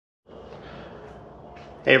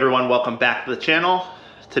Hey everyone, welcome back to the channel.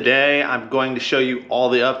 Today I'm going to show you all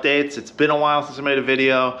the updates. It's been a while since I made a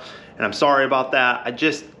video and I'm sorry about that. I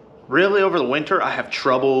just really over the winter I have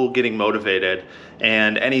trouble getting motivated,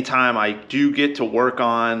 and anytime I do get to work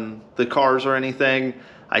on the cars or anything,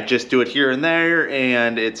 I just do it here and there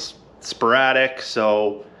and it's sporadic,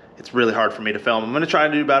 so it's really hard for me to film. I'm gonna try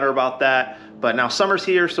to do better about that, but now summer's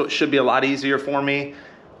here, so it should be a lot easier for me.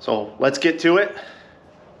 So let's get to it.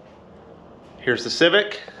 Here's the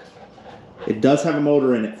Civic. It does have a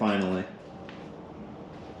motor in it finally.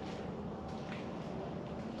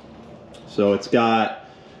 So it's got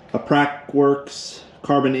a Prackworks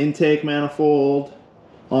carbon intake manifold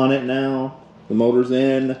on it now. The motor's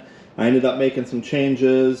in. I ended up making some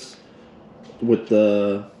changes with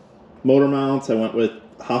the motor mounts. I went with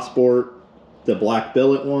Hossport, the black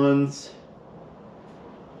billet ones.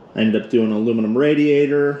 I ended up doing an aluminum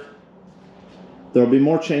radiator. There'll be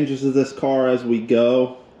more changes to this car as we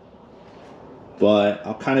go, but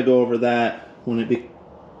I'll kind of go over that when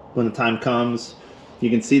the time comes. You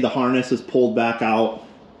can see the harness is pulled back out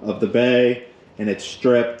of the bay and it's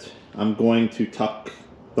stripped. I'm going to tuck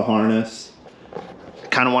the harness. I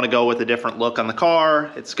kind of want to go with a different look on the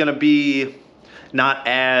car. It's going to be not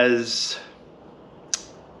as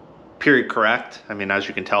period correct. I mean, as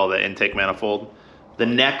you can tell, the intake manifold. The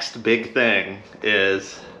next big thing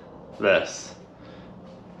is this.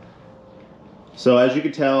 So as you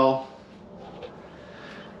can tell,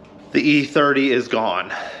 the E30 is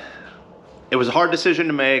gone. It was a hard decision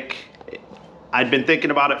to make. I'd been thinking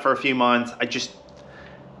about it for a few months.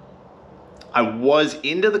 I was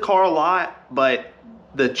into the car a lot, but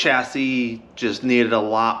the chassis just needed a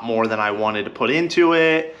lot more than I wanted to put into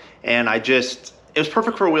it. And it was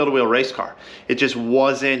perfect for a wheel-to-wheel race car. It just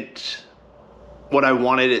wasn't what I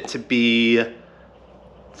wanted it to be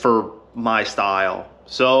for my style.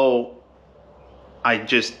 So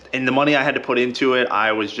and the money I had to put into it,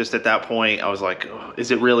 I was just at that point, I was like, oh,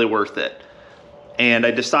 is it really worth it? And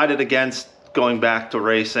I decided against going back to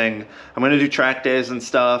racing. I'm gonna do track days and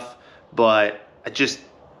stuff, but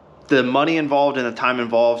the money involved and the time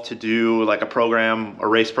involved to do like a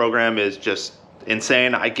race program is just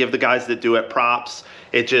insane. I give the guys that do it props.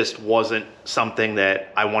 It just wasn't something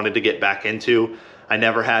that I wanted to get back into. I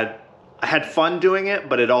had fun doing it,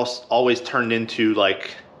 but it always turned into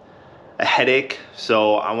like a headache.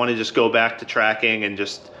 So I want to just go back to tracking and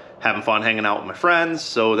just having fun hanging out with my friends.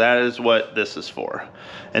 So that is what this is for.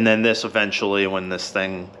 And then this eventually when this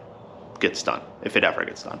thing gets done, if it ever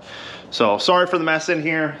gets done. So sorry for the mess in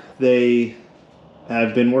here. They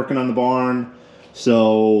have been working on the barn.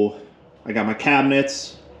 So I got my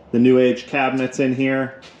cabinets, the new age cabinets in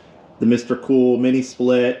here, the Mr. Cool mini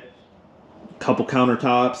split, a couple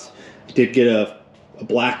countertops. I did get a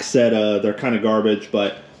black set of, they're kind of garbage,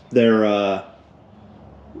 but they're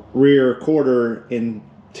rear quarter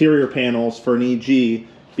interior panels for an EG,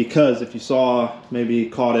 because if you saw, maybe you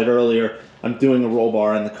caught it earlier, I'm doing a roll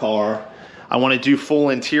bar in the car. I want to do full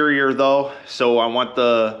interior though, so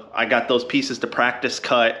I got those pieces to practice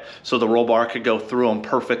cut so the roll bar could go through them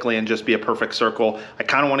perfectly and just be a perfect circle. I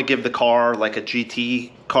kind of want to give the car like a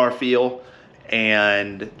GT car feel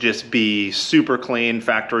and just be super clean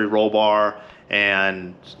factory roll bar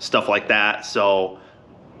and stuff like that. So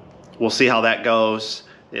we'll see how that goes.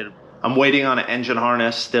 I'm waiting on an engine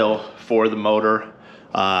harness still for the motor.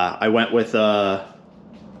 I went with a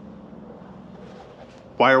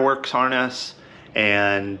Wireworks harness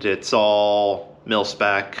and it's all mil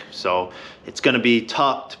spec. So it's gonna be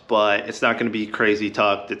tucked, but it's not gonna be crazy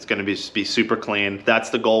tucked. It's gonna be super clean. That's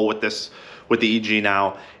the goal with the EG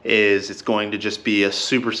now, is it's going to just be a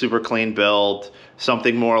super clean build,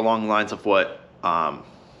 something more along the lines of what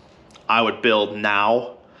I would build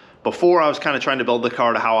now. Before I was kind of trying to build the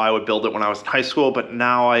car to how I would build it when I was in high school, but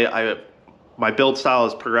now my build style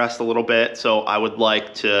has progressed a little bit, so I would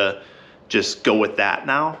like to just go with that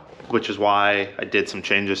now, which is why I did some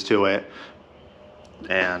changes to it.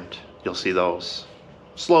 And you'll see those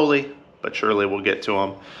slowly, but surely we'll get to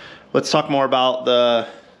them. Let's talk more about the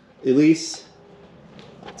Elise.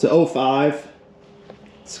 It's a 05.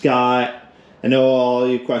 It's got, I know all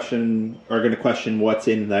you are going to question what's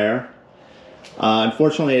in there.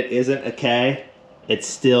 Unfortunately, it isn't a K. It's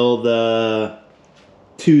still the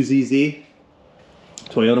 2ZZ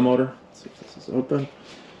Toyota motor. Let's see if this is open.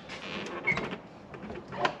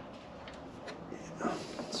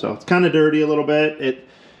 So it's kind of dirty a little bit. It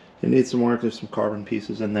needs some work. There's some carbon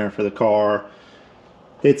pieces in there for the car.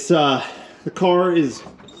 It's the car is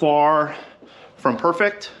far from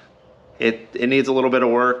perfect. It needs a little bit of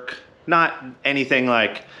work. Not anything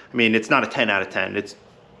like, I mean, it's not a 10 out of 10. It's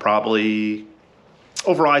probably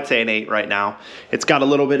overall I'd say an 8 right now. It's got a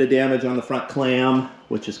little bit of damage on the front clam,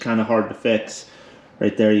 which is kind of hard to fix.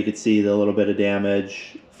 Right there you can see the little bit of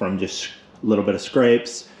damage from just a little bit of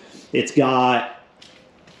scrapes. It's got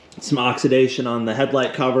some oxidation on the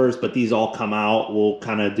headlight covers, but these all come out. We'll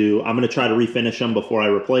kind of do, I'm going to try to refinish them before I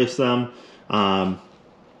replace them.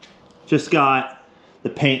 Just got, the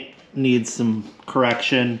paint needs some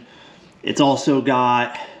correction. It's also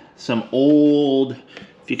got some old,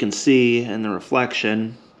 if you can see in the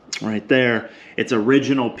reflection right there, it's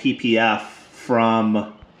original PPF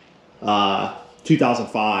from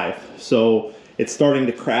 2005. So it's starting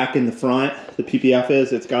to crack in the front. The PPF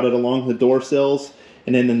is, it's got it along the door sills.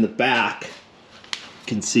 And then in the back, you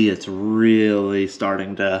can see it's really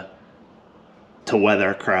starting to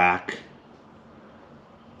weather crack.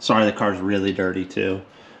 Sorry, the car's really dirty too,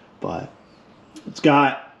 but it's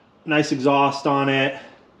got nice exhaust on it,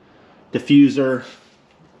 diffuser.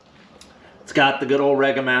 It's got the good old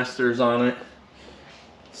Regamasters on it.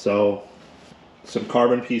 So some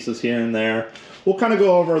carbon pieces here and there. We'll kind of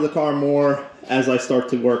go over the car more as I start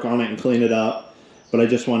to work on it and clean it up. But I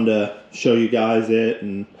just wanted to show you guys it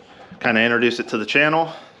and kind of introduce it to the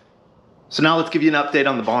channel. So now let's give you an update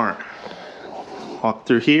on the barn. Walk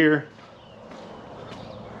through here.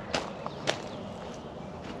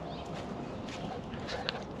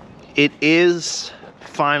 It is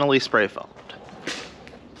finally spray foamed.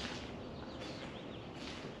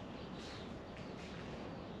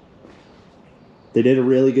 They did a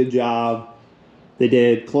really good job. They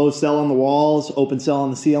did closed cell on the walls, open cell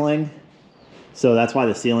on the ceiling. So that's why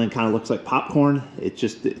the ceiling kind of looks like popcorn.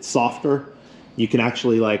 It's softer. You can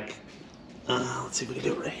actually like, let's see if we can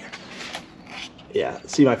do it right here. Yeah,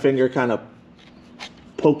 see my finger kind of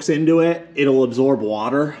pokes into it. It'll absorb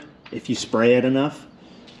water if you spray it enough.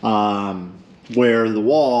 Where the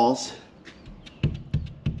walls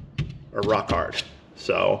are rock hard.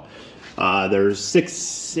 So there's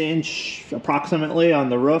 6 inch approximately on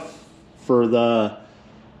the roof for the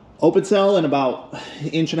open cell and about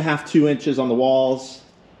 1.5 inches, 2 inches on the walls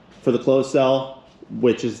for the closed cell,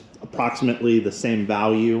 which is approximately the same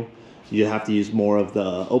value. You have to use more of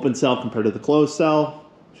the open cell compared to the closed cell.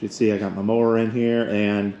 As you can see, I got my mower in here,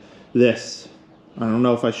 and this, I don't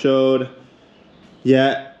know if I showed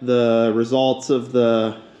yet the results of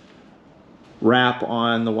the wrap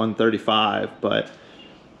on the 135, but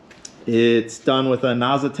it's done with a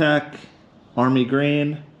Nazatech Army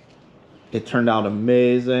Green. It turned out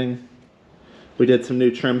amazing. We did some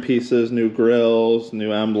new trim pieces, new grills,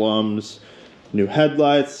 new emblems, new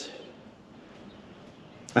headlights.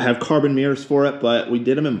 I have carbon mirrors for it, but we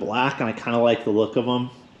did them in black and I kind of like the look of them.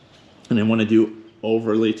 And I want to do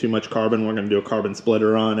overly too much carbon. We're going to do a carbon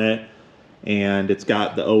splitter on it. And it's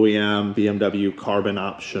got the OEM BMW carbon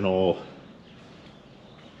optional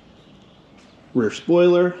rear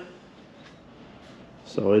spoiler.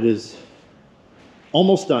 So it is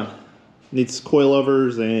almost done. Needs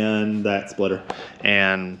coilovers and that splitter.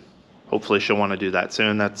 And hopefully she'll want to do that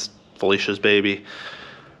soon. That's Felicia's baby.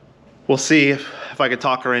 We'll see if I could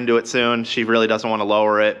talk her into it soon. She really doesn't want to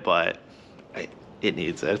lower it, but it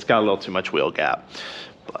needs it. It's got a little too much wheel gap.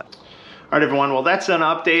 But all right, everyone. Well, that's an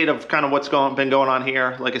update of kind of what's been going on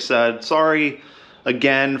here. Like I said, sorry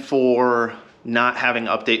again for not having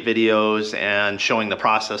update videos and showing the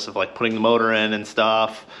process of like putting the motor in and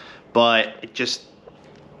stuff. But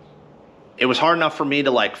it was hard enough for me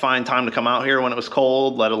to like find time to come out here when it was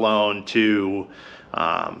cold, let alone to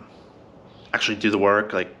actually do the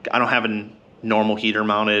work. Like I don't have a normal heater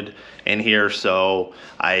mounted in here, so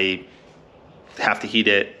I have to heat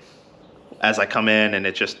it as I come in, and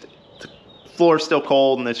the floor's still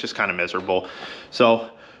cold and it's just kind of miserable. So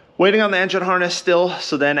waiting on the engine harness still.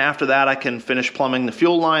 So then after that I can finish plumbing the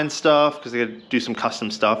fuel line stuff, because I gotta do some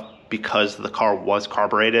custom stuff because the car was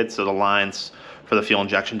carbureted, so the lines for the fuel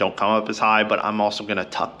injection don't come up as high. But I'm also gonna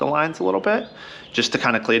tuck the lines a little bit just to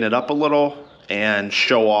kind of clean it up a little and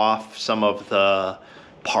show off some of the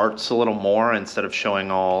parts a little more instead of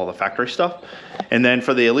showing all the factory stuff. And then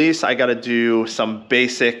for the Elise, I gotta do some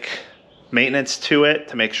basic maintenance to it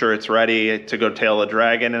to make sure it's ready to go tail the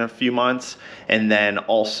dragon in a few months. And then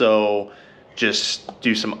also just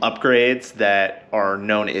do some upgrades that are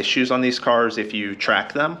known issues on these cars if you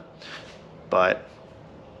track them. But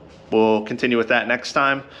we'll continue with that next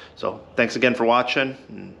time. So thanks again for watching.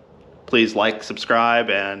 And please like, subscribe,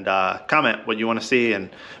 and comment what you want to see and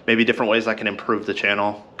maybe different ways I can improve the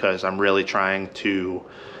channel, because I'm really trying to,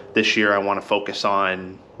 this year I want to focus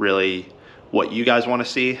on really what you guys want to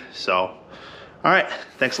see. So, all right,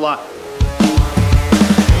 thanks a lot.